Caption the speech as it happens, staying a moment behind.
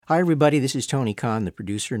Hi, everybody. This is Tony Kahn, the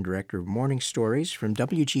producer and director of Morning Stories from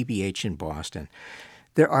WGBH in Boston.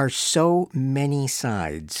 There are so many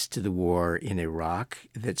sides to the war in Iraq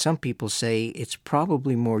that some people say it's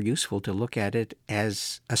probably more useful to look at it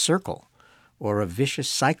as a circle or a vicious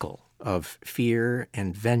cycle of fear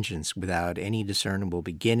and vengeance without any discernible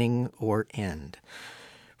beginning or end.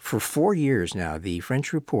 For 4 years now, the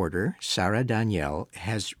French reporter, Sarah Daniel,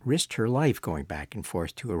 has risked her life going back and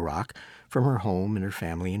forth to Iraq from her home and her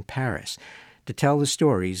family in Paris to tell the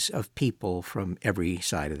stories of people from every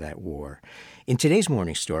side of that war. In today's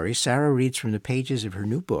morning story, Sarah reads from the pages of her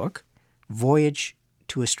new book, Voyage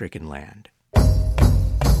to a Stricken Land.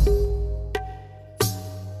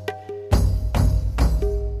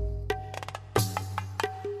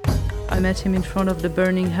 I met him in front of the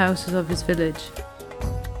burning houses of his village.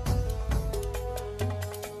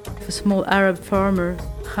 A small Arab farmer,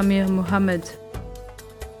 Khamir Mohammed.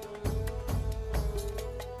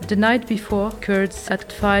 The night before, Kurds had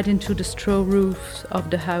fired into the straw roofs of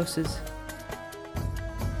the houses.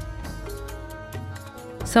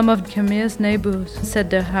 Some of Khamir's neighbors set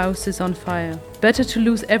their houses on fire. Better to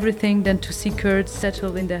lose everything than to see Kurds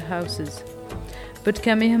settle in their houses. But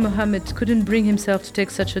Khamir Mohammed couldn't bring himself to take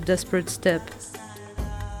such a desperate step.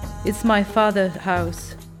 It's my father's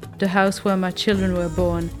house, the house where my children were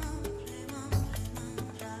born.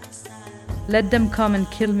 Let them come and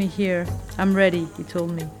kill me here. I'm ready, he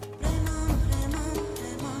told me.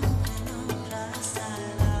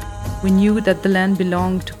 We knew that the land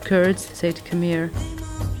belonged to Kurds, said Khamir,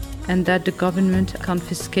 and that the government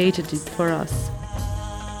confiscated it for us.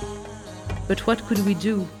 But what could we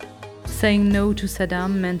do? Saying no to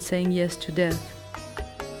Saddam meant saying yes to death.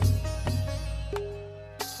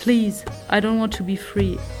 Please, I don't want to be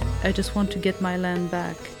free. I just want to get my land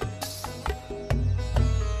back.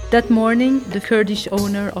 That morning, the Kurdish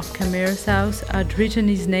owner of Khamir's house had written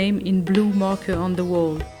his name in blue marker on the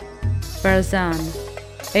wall. Barzan.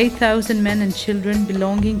 8,000 men and children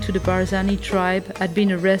belonging to the Barzani tribe had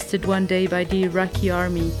been arrested one day by the Iraqi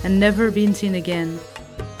army and never been seen again.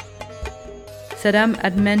 Saddam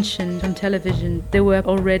had mentioned on television they were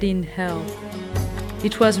already in hell.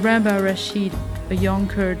 It was Rambar Rashid, a young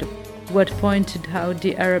Kurd, who had pointed out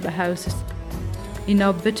the Arab houses. He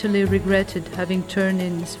now bitterly regretted having turned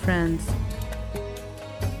in his friends.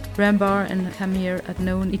 Rambar and Khamir had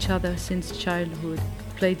known each other since childhood,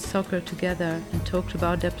 played soccer together and talked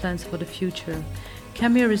about their plans for the future.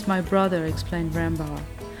 Khamir is my brother, explained Rambar.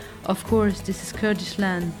 Of course, this is Kurdish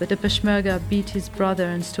land, but the Peshmerga beat his brother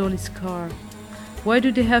and stole his car. Why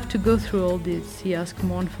do they have to go through all this? He asked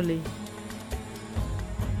mournfully.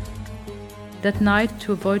 That night,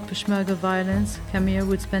 to avoid Peshmerga violence, Khamir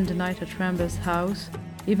would spend the night at Rambar's house,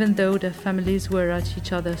 even though their families were at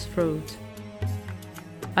each other's throats.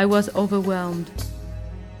 I was overwhelmed.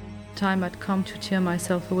 Time had come to tear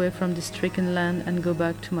myself away from this stricken land and go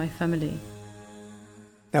back to my family.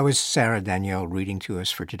 That was Sarah Daniel reading to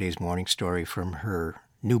us for today's morning story from her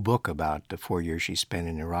new book about the 4 years she spent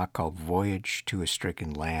in Iraq called Voyage to a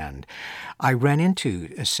Stricken Land. I ran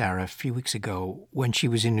into Sarah a few weeks ago when she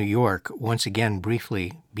was in New York, once again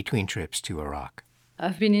briefly between trips to Iraq.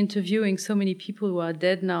 I've been interviewing so many people who are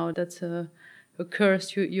dead now. That's a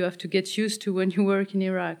curse you have to get used to when you work in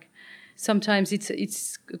Iraq. Sometimes it's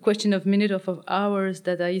a question of minutes or of hours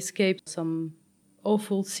that I escape some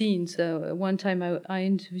awful scenes. One time I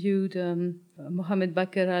interviewed Mohammed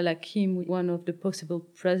Bakr al-Hakim, one of the possible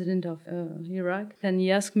president of Iraq, and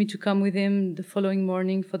he asked me to come with him the following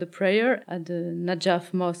morning for the prayer at the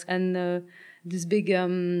Najaf Mosque. And this big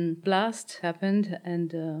blast happened,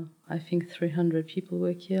 and I think 300 people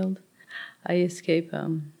were killed. I escaped,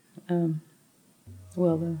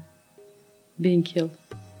 being killed.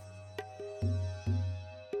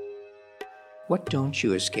 What don't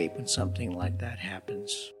you escape when something like that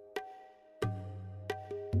happens?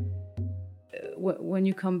 When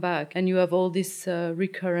you come back and you have all these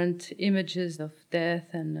recurrent images of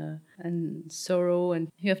death and sorrow, and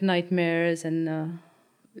you have nightmares, and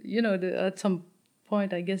at some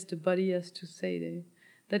point, I guess the body has to say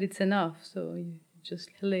that it's enough. So you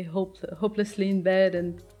just lay hopelessly in bed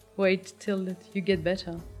and wait till you get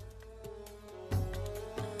better.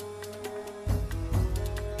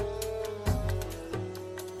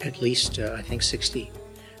 At least, I think 60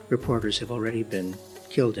 reporters have already been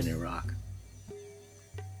killed in Iraq.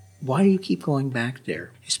 Why do you keep going back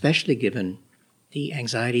there, especially given the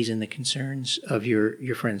anxieties and the concerns of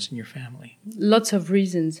your friends and your family? Lots of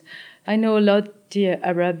reasons. I know a lot the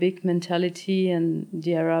Arabic mentality and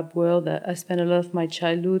the Arab world. I spent a lot of my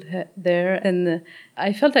childhood there, and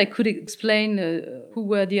I felt I could explain who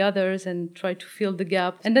were the others and try to fill the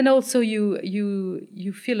gap. And then also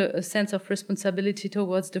you feel a sense of responsibility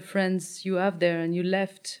towards the friends you have there, and you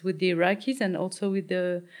left with the Iraqis and also with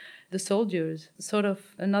the soldiers, sort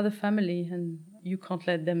of another family, and you can't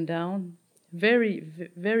let them down. Very,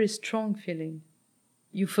 very strong feeling.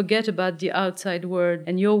 You forget about the outside world,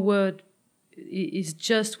 and your world is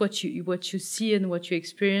just what you see and what you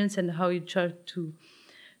experience, and how you try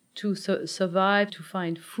to survive, to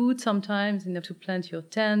find food sometimes, to plant your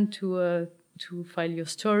tent, to file your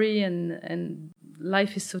story, and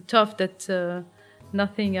life is so tough that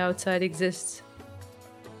nothing outside exists.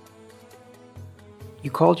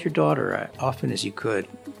 You called your daughter often as you could.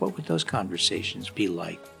 What would those conversations be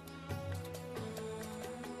like?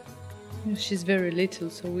 She's very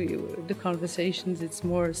little, so the conversations, it's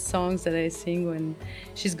more songs that I sing when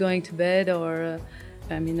she's going to bed, or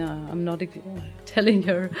I'm not telling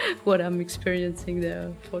her what I'm experiencing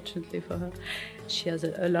there, fortunately for her. She has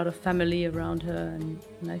a lot of family around her, and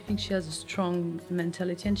I think she has a strong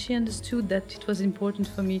mentality, and she understood that it was important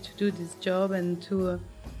for me to do this job, and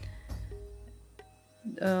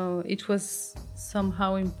it was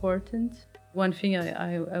somehow important. One thing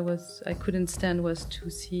I couldn't stand was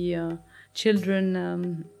to see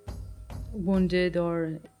children wounded.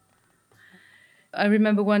 Or I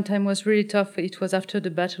remember one time was really tough. It was after the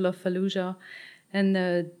Battle of Fallujah, and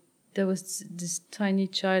there was this tiny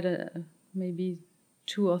child, maybe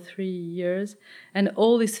 2 or 3 years, and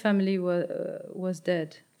all his family was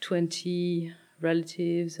dead. 20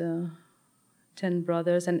 relatives, 10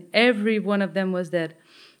 brothers, and every one of them was dead.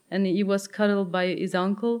 And he was cuddled by his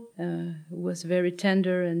uncle, who was very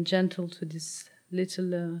tender and gentle to this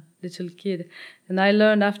little kid. And I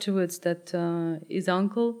learned afterwards that his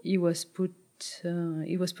uncle, he was put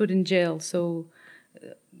in jail. So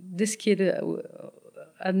this kid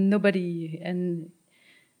had nobody, and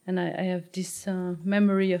I have this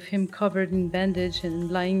memory of him covered in bandage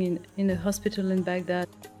and lying in a hospital in Baghdad.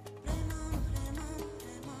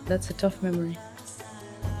 That's a tough memory.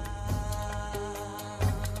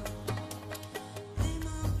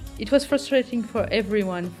 It was frustrating for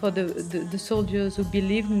everyone, for the soldiers who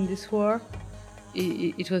believed in this war.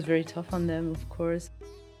 It was very tough on them, of course.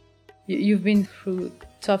 You've been through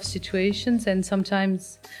tough situations, and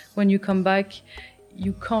sometimes when you come back,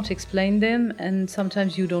 you can't explain them, and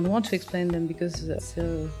sometimes you don't want to explain them because it's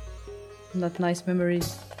not nice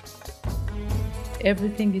memories.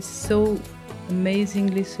 Everything is so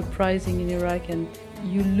amazingly surprising in Iraq, and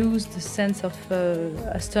you lose the sense of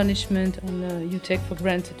astonishment, and you take for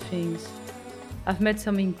granted things. I've met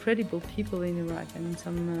some incredible people in Iraq, and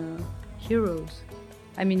some heroes.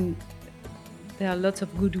 I mean, there are lots of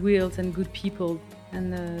goodwills and good people,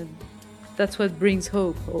 and that's what brings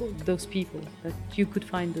hope, those people, that you could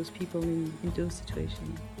find those people in those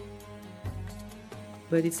situations.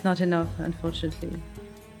 But it's not enough, unfortunately.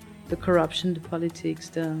 The corruption, the politics,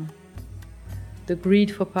 the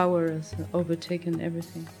greed for power has overtaken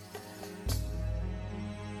everything.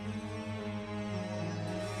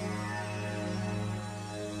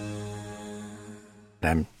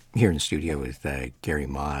 I'm here in the studio with Gary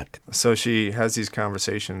Mott. So she has these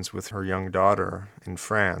conversations with her young daughter in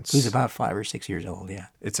France. Who's about 5 or 6 years old, yeah.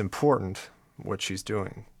 It's important what she's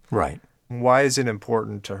doing. Right. Why is it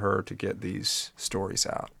important to her to get these stories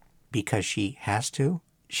out? Because she has to.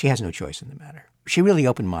 She has no choice in the matter. She really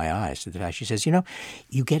opened my eyes to the fact. She says,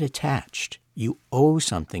 you get attached. You owe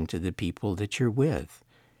something to the people that you're with.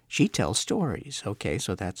 She tells stories. Okay,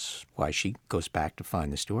 so that's why she goes back to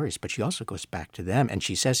find the stories. But she also goes back to them. And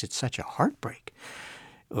she says it's such a heartbreak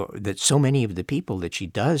that so many of the people that she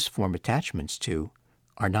does form attachments to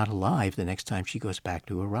are not alive the next time she goes back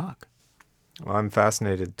to Iraq. Well, I'm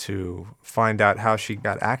fascinated to find out how she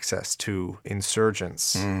got access to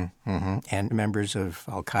insurgents. Mm-hmm. And members of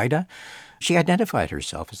Al-Qaeda. She identified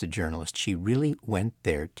herself as a journalist. She really went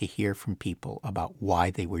there to hear from people about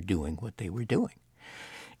why they were doing what they were doing.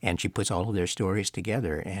 And she puts all of their stories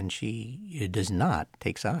together, and she does not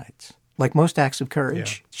take sides. Like most acts of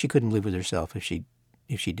courage, She couldn't live with herself if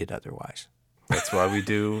she did otherwise. That's why we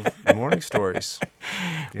do morning stories.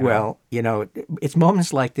 Well, it's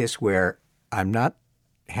moments like this where I'm not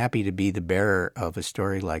happy to be the bearer of a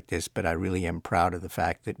story like this, but I really am proud of the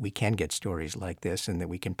fact that we can get stories like this and that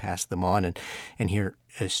we can pass them on and hear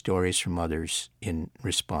stories from others in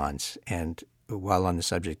response. And while on the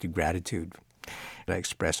subject of gratitude, I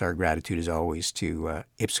express our gratitude as always to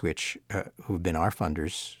Ipswich, who've been our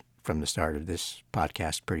funders from the start of this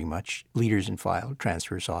podcast pretty much, Leaders in File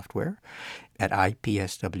Transfer Software at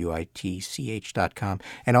ipswitch.com.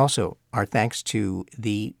 And also our thanks to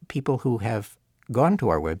the people who have gone to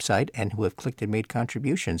our website and who have clicked and made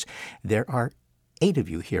contributions. There are 8 of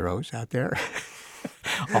you heroes out there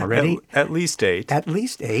already. At least 8. At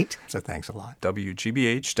least 8. So thanks a lot.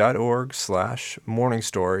 WGBH.org/morning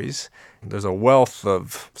stories. There's a wealth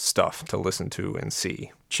of stuff to listen to and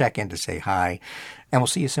see. Check in to say hi, and we'll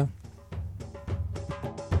see you soon.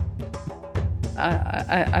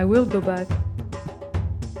 I will go back.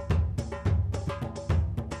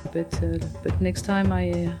 But next time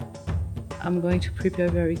I'm going to prepare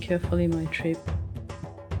very carefully my trip.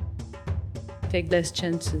 Take less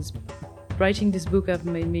chances. Writing this book have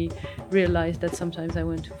made me realize that sometimes I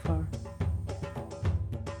went too far.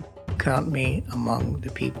 Count me among the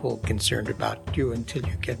people concerned about you until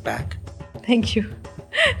you get back. Thank you.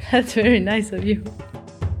 That's very nice of you.